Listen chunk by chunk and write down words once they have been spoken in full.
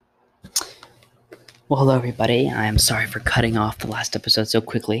Well, hello everybody. I'm sorry for cutting off the last episode so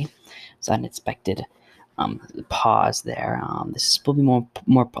quickly. It's an unexpected pause there. This will be more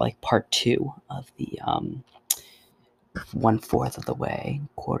like part two of the 1/4 of the way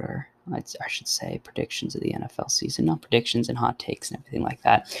quarter. I should say predictions of the NFL season, not predictions and hot takes and everything like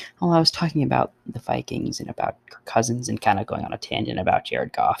that. Well, I was talking about the Vikings and about Kirk Cousins and kind of going on a tangent about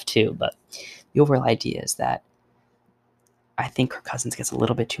Jared Goff too. But the overall idea is that I think Kirk Cousins gets a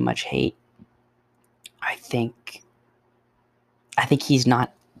little bit too much hate. I think he's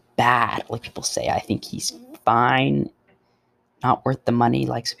not bad, like people say. I think he's fine, not worth the money,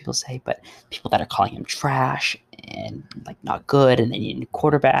 like some people say. But people that are calling him trash and like not good, and they need a new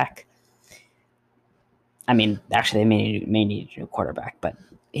quarterback. I mean, actually, they may need a new quarterback, but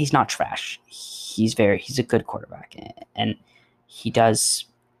he's not trash. He's a good quarterback, and he does.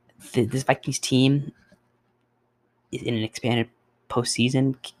 This Vikings team in an expanded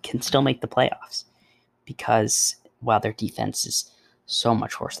postseason can still make the playoffs because while their defense is so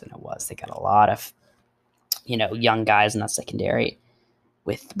much worse than it was, they got a lot of young guys in that secondary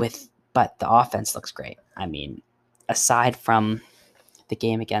but the offense looks great. I mean, aside from the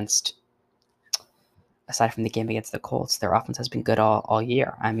game against the Colts, their offense has been good all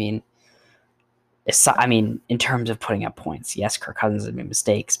year. I mean, in terms of putting up points, yes, Kirk Cousins has made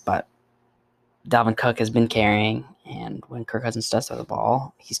mistakes, but Dalvin Cook has been carrying, and when Kirk Cousins does throw the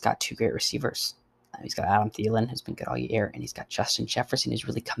ball, he's got two great receivers. He's got Adam Thielen, who's been good all year, and he's got Justin Jefferson, who's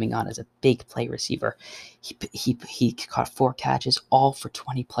really coming on as a big play receiver. He caught 4 catches, all for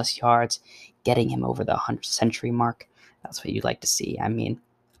 20-plus yards, getting him over the 100-century mark. That's what you'd like to see. I mean,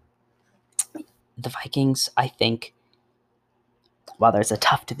 the Vikings, I think, while there's a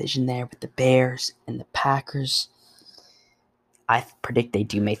tough division there with the Bears and the Packers, I predict they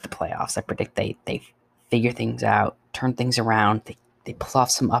do make the playoffs. I predict they figure things out, turn things around, they pull off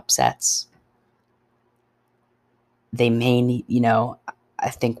some upsets. They may need, I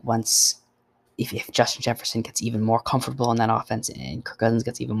think once if Justin Jefferson gets even more comfortable in that offense and Kirk Cousins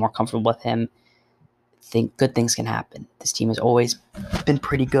gets even more comfortable with him, think good things can happen. This team has always been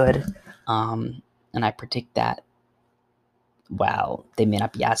pretty good, and I predict that while they may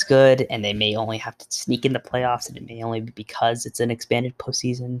not be as good and they may only have to sneak in the playoffs, and it may only be because it's an expanded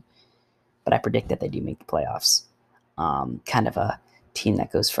postseason, but I predict that they do make the playoffs. Kind of a team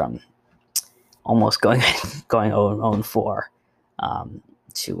that goes from almost going 0-4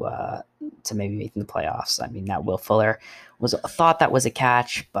 to maybe making the playoffs. I mean, that Will Fuller thought that was a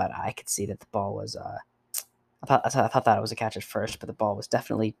catch, but I could see that the ball was. I thought that it was a catch at first, but the ball was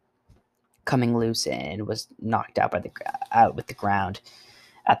definitely coming loose and was knocked out with the ground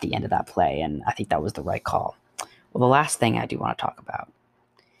at the end of that play, and I think that was the right call. Well, the last thing I do want to talk about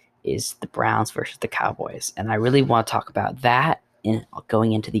is the Browns versus the Cowboys, and I really want to talk about that in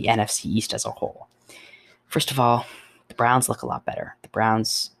going into the NFC East as a whole. First of all, the Browns look a lot better. The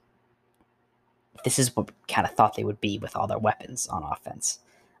Browns, this is what kind of thought they would be with all their weapons on offense.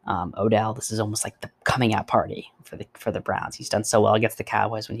 Odell, this is almost like the coming out party for the Browns. He's done so well against the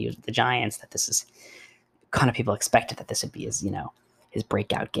Cowboys when he was with the Giants that this is kind of people expected that this would be his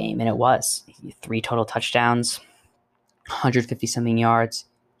breakout game, and it was. 3 total touchdowns, 150 something yards.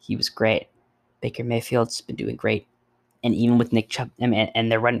 He was great. Baker Mayfield's been doing great, and even with Nick Chubb,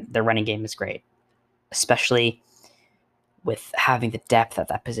 and their running game is great, especially with having the depth at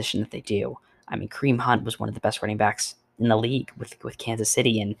that position that they do. I mean, Kareem Hunt was one of the best running backs in the league with Kansas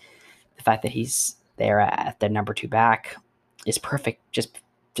City, and the fact that he's there at their number 2 back is perfect. Just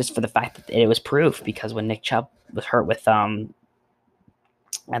for the fact that it was proved, because when Nick Chubb was hurt with the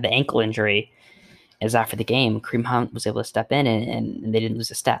ankle injury, is after the game, Kareem Hunt was able to step in and they didn't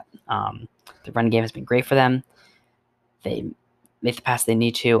lose a step. The run game has been great for them. They made the pass they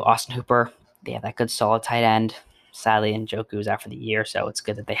need to. Austin Hooper, they have that good solid tight end. Sadly, Njoku's out for the year, so it's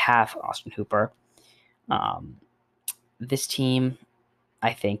good that they have Austin Hooper. This team,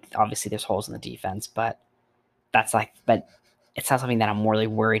 I think, obviously there's holes in the defense, but it's not something that I'm really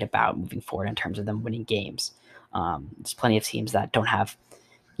worried about moving forward in terms of them winning games. There's plenty of teams that don't have,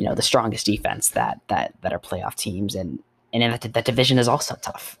 the strongest defense that are playoff teams, and that division is also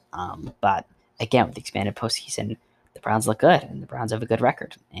tough. But again, with the expanded postseason, the Browns look good, and the Browns have a good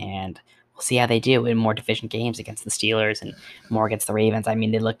record, and we'll see how they do in more division games against the Steelers and more against the Ravens. I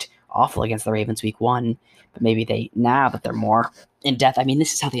mean, they looked awful against the Ravens week 1, but maybe now that they're more in depth. I mean,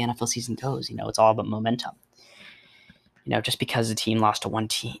 this is how the NFL season goes. It's all about momentum. Just because a team lost to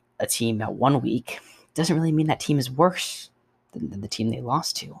a team at 1 week doesn't really mean that team is worse than the team they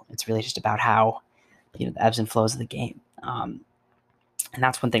lost to. It's really just about how, the ebbs and flows of the game. And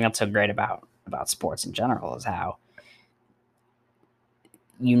that's one thing that's so great about sports in general, is how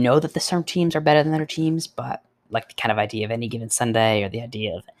you know that the certain teams are better than other teams, but like the kind of idea of any given Sunday or the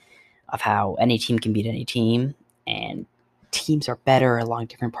idea of how any team can beat any team and teams are better along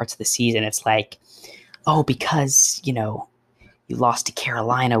different parts of the season. It's like, oh, because, you lost to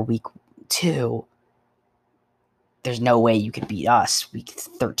Carolina week 2, there's no way you could beat us week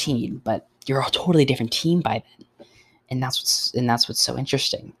 13, but you're a totally different team by then. And that's what's so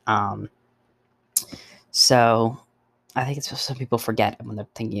interesting. So I think it's what some people forget when they're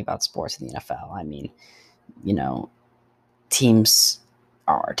thinking about sports in the NFL. I mean, teams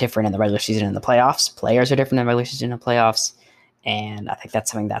are different in the regular season and the playoffs. Players are different in the regular season and the playoffs. And I think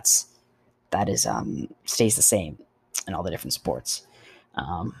that's something that is stays the same in all the different sports.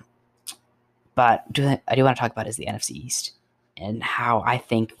 But I do want to talk about is the NFC East and how I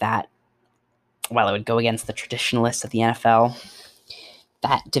think that while it would go against the traditionalists of the NFL,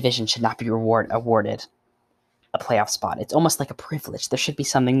 that division should not be awarded a playoff spot. It's almost like a privilege. There should be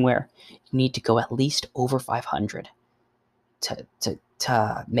something where you need to go at least over 500 to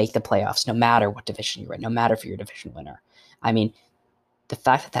make the playoffs, no matter what division you're in, no matter if you're a division winner. I mean, the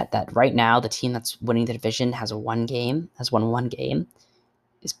fact that right now the team that's winning the division has won one game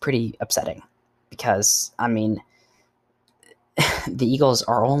is pretty upsetting because, I mean, the Eagles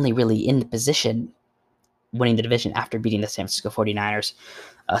are only really in the position winning the division after beating the San Francisco 49ers,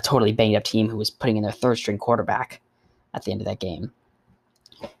 a totally banged up team who was putting in their third string quarterback at the end of that game.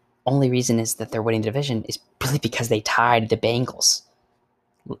 Only reason is that they're winning the division is really because they tied the Bengals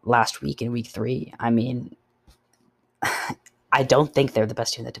last week in week 3. I mean, I don't think they're the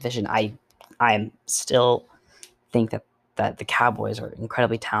best team in the division. I am still think that the Cowboys are an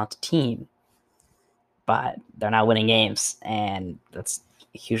incredibly talented team, but they're not winning games, and that's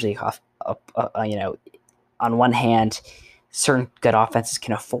hugely on one hand, certain good offenses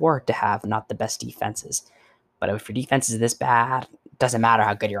can afford to have not the best defenses, but if your defense is this bad, it doesn't matter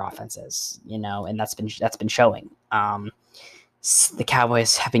how good your offense is, and that's been showing. The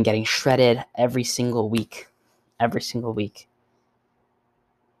Cowboys have been getting shredded every single week against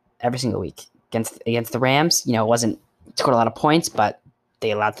the Rams. It wasn't scored a lot of points, but they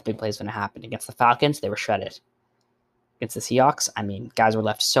allowed the big plays when it happened. Against the Falcons, they were shredded. Against the Seahawks, I mean, guys were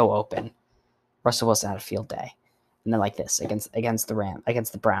left so open. Russell Wilson had a field day. And then like this, against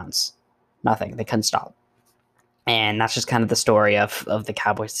the Browns, nothing. They couldn't stop. And that's just kind of the story of the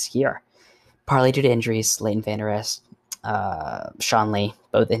Cowboys this year. Partly due to injuries, Leighton Vander Esch, Sean Lee,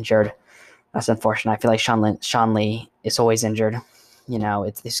 both injured. That's unfortunate. I feel like Sean Lee is always injured.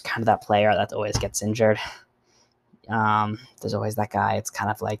 It's kind of that player that always gets injured. There's always that guy. It's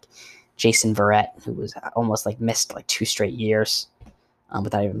kind of like Jason Verrett, who was almost like missed like 2 straight years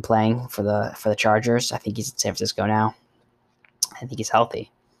without even playing for the Chargers. I think he's in San Francisco now. I think he's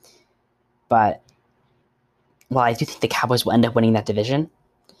healthy. But while I do think the Cowboys will end up winning that division,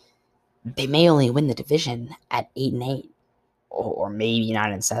 they may only win the division at 8-8 or maybe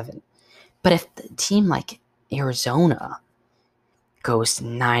 9-7. But if the team like Arizona goes to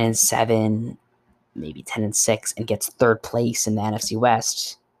 9-7, maybe 10-6, and gets 3rd place in the NFC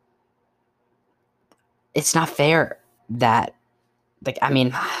West, it's not fair that,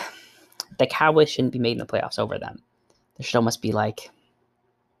 the Cowboys shouldn't be made in the playoffs over them. There should almost be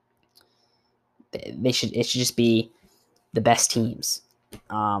it should just be the best teams.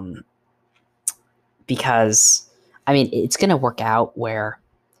 Because, I mean, it's going to work out where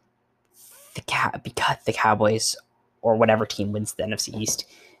because the Cowboys or whatever team wins the NFC East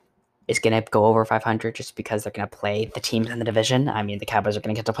is going to go over 500 just because they're going to play the teams in the division. I mean, the Cowboys are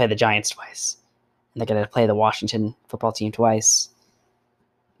going to get to play the Giants twice. And they're going to play the Washington football team twice.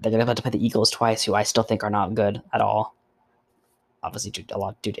 They're going to have to play the Eagles twice, who I still think are not good at all. Obviously, due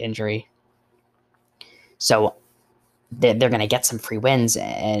to injury. So they're going to get some free wins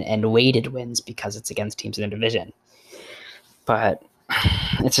and weighted wins because it's against teams in the division. But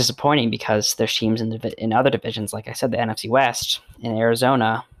it's disappointing because there's teams in other divisions, like I said, the NFC West, in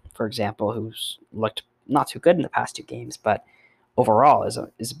Arizona, for example, who's looked not too good in the past 2 games, but overall is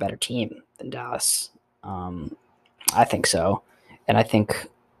a better team than Dallas. I think so. And I think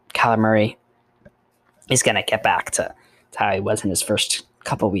Kyler Murray is going to get back to how he was in his first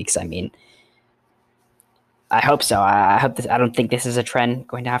couple weeks. I mean, I hope so. I hope this. I don't think this is a trend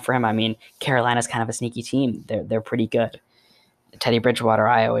going to have for him. I mean, Carolina's kind of a sneaky team. They're pretty good. Teddy Bridgewater,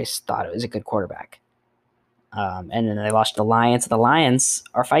 I always thought it was a good quarterback. And then they lost to the Lions. The Lions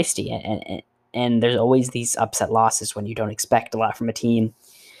are feisty, and there's always these upset losses when you don't expect a lot from a team.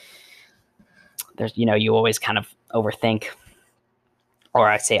 There's, you always kind of overthink, or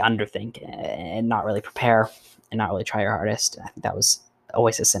I'd say underthink, and not really prepare, and not really try your hardest. I think that was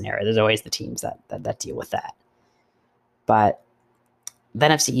always a scenario. There's always the teams that deal with that. But The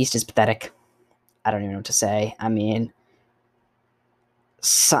NFC East is pathetic. I don't even know what to say. I mean,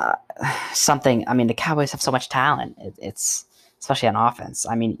 something. I mean, the Cowboys have so much talent. It's especially on offense.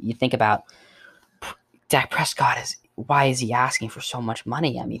 I mean, you think about Dak Prescott is. Why is he asking for so much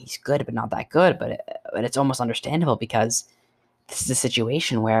money? I mean, he's good, but not that good. But it's almost understandable because this is a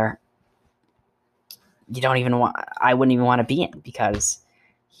situation where you don't even want. I wouldn't even want to be in because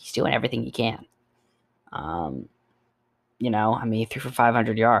he's doing everything he can. Um, I mean, he threw for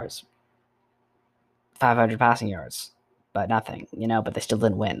 500 yards, 500 passing yards, but nothing. But they still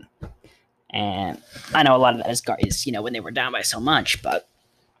didn't win. And I know a lot of that is when they were down by so much, but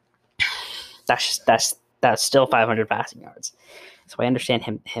that's still 500 passing yards. So I understand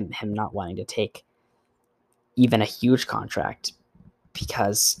him not wanting to take even a huge contract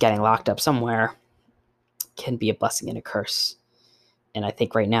because getting locked up somewhere can be a blessing and a curse. And I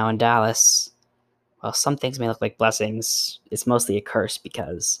think right now in Dallas, while some things may look like blessings, it's mostly a curse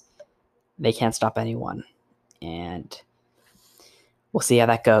because they can't stop anyone. And we'll see how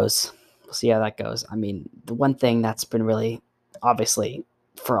that goes. I mean, the one thing that's been really, obviously,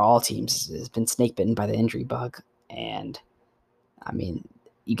 for all teams has been snake bitten by the injury bug. And, I mean,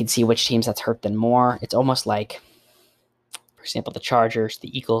 you can see which teams that's hurt them more. It's almost like, for example, the Chargers,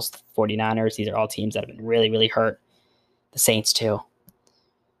 the Eagles, the 49ers, these are all teams that have been really, really hurt. The Saints, too.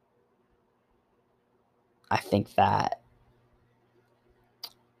 I think that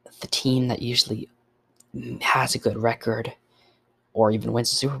the team that usually has a good record or even wins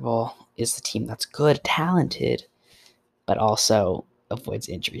the Super Bowl is the team that's good, talented, but also avoids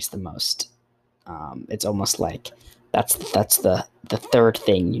injuries the most. It's almost like that's the third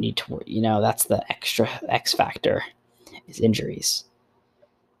thing you need to worry. That's the extra X factor is injuries,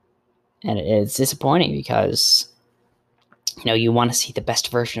 and it's disappointing because you want to see the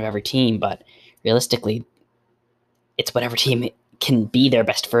best version of every team, but realistically, it's whatever team can be their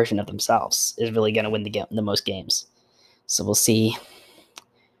best version of themselves is really going to win the most games. So we'll see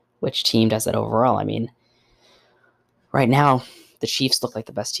which team does that overall. I mean, right now, the Chiefs look like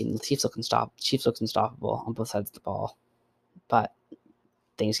the best team. The Chiefs look unstoppable on both sides of the ball. But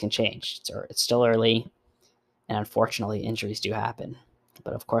things can change. It's still early, and unfortunately, injuries do happen.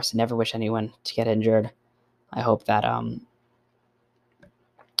 But of course, I never wish anyone to get injured. I hope that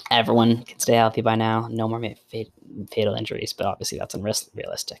everyone can stay healthy by now. No more fatal injuries, but obviously that's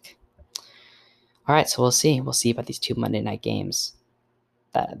unrealistic. All right, so we'll see. We'll see about these 2 Monday night games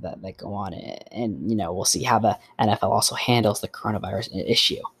that go on, and we'll see how the NFL also handles the coronavirus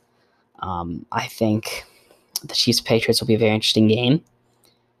issue. I think the Chiefs Patriots will be a very interesting game.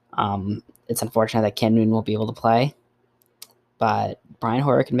 It's unfortunate that Cam Newton won't be able to play, but Brian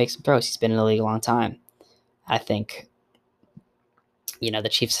Hoyer can make some throws. He's been in the league a long time. I think the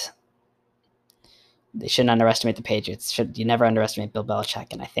Chiefs, they shouldn't underestimate the Patriots. You never underestimate Bill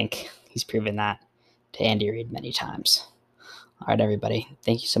Belichick, and I think he's proven that to Andy Reid many times. All right, everybody.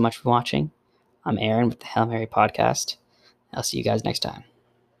 Thank you so much for watching. I'm Aaron with the Hail Mary Podcast. I'll see you guys next time.